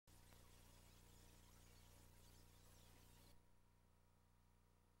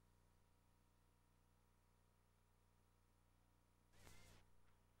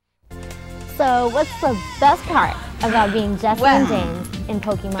So, what's the best part about being Jesse and James in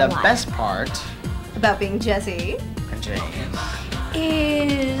Pokemon Live? The best part about being Jesse and James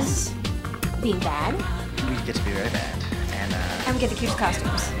is being bad. We get to be very bad. And we get the cutest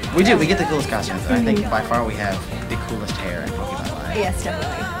costumes. We do, we get the coolest costumes. And I think by far we have the coolest hair in Pokemon Live. Yes,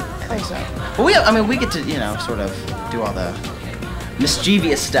 definitely. I think so. But we get to, sort of do all the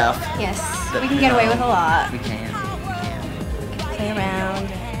mischievous stuff. Yes, we can get away with a lot. We can. Play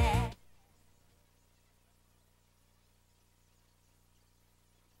around.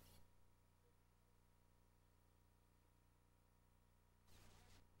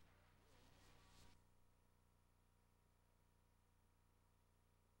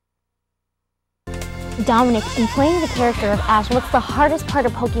 Dominic, in playing the character of Ash, what's the hardest part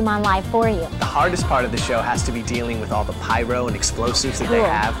of Pokemon Live for you? The hardest part of the show has to be dealing with all the pyro and explosives that they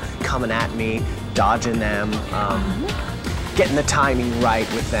have coming at me, dodging them, getting the timing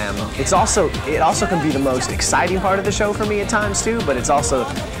right with them. It also can be the most exciting part of the show for me at times too, but it's also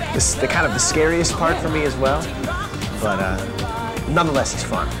the kind of the scariest part for me as well. But nonetheless, it's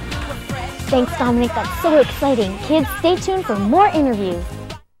fun. Thanks, Dominic. That's so exciting. Kids, stay tuned for more interviews.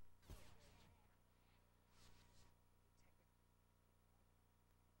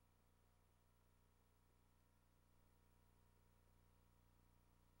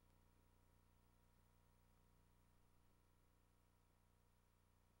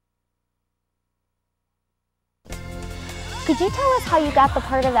 Could you tell us how you got the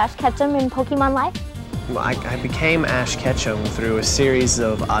part of Ash Ketchum in Pokemon Live? Well, I became Ash Ketchum through a series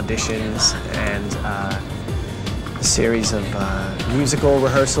of auditions and a series of musical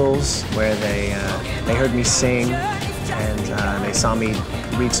rehearsals where they heard me sing and they saw me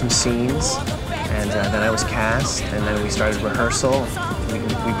read some scenes, and then I was cast, and then we started rehearsal.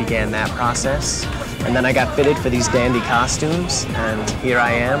 We began that process, and then I got fitted for these dandy costumes, and here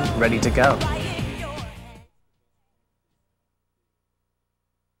I am, ready to go.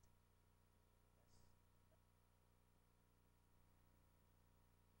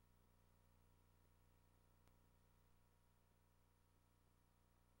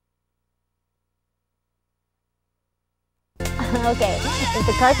 Okay, if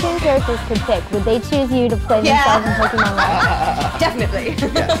the cartoon characters could pick, would they choose you to play themselves in Pokemon Live? Definitely.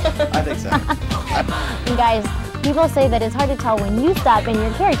 Yeah, I think so. And guys, people say that it's hard to tell when you stop and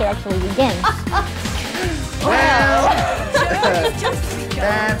your character actually begins. Well,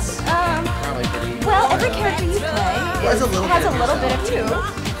 that's probably pretty... Well, every character you play has a little bit of you.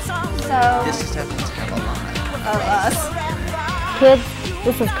 So... This just happens to have a lot of us. Kids,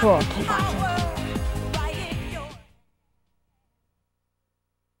 this is cool. Keep watching.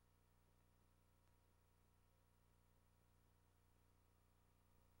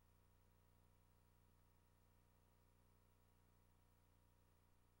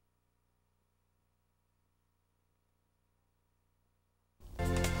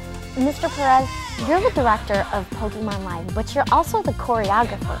 Mr. Perez, you're the director of Pokemon Live, but you're also the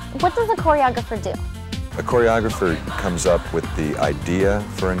choreographer. What does a choreographer do? A choreographer comes up with the idea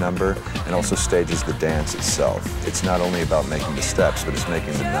for a number and also stages the dance itself. It's not only about making the steps, but it's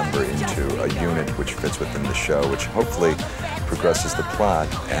making the number into a unit which fits within the show, which hopefully progresses the plot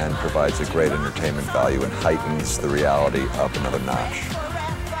and provides a great entertainment value and heightens the reality up another notch.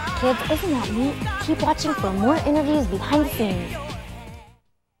 Kids, isn't that neat? Keep watching for more interviews behind the scenes.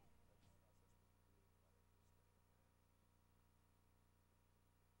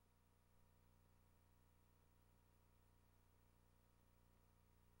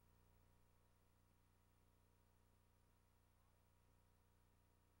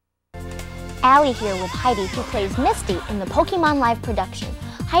 Allie here with Heidi, who plays Misty in the Pokemon Live production.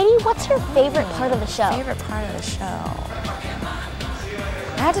 Heidi, what's your favorite part of the show? Favorite part of the show?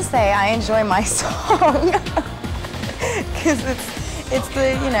 I have to say I enjoy my song because it's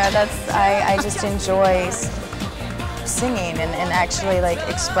the I just enjoy singing and actually like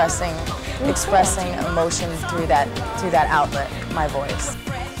expressing emotion through that outlet, my voice.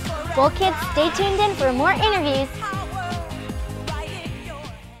 Well, kids, stay tuned in for more interviews.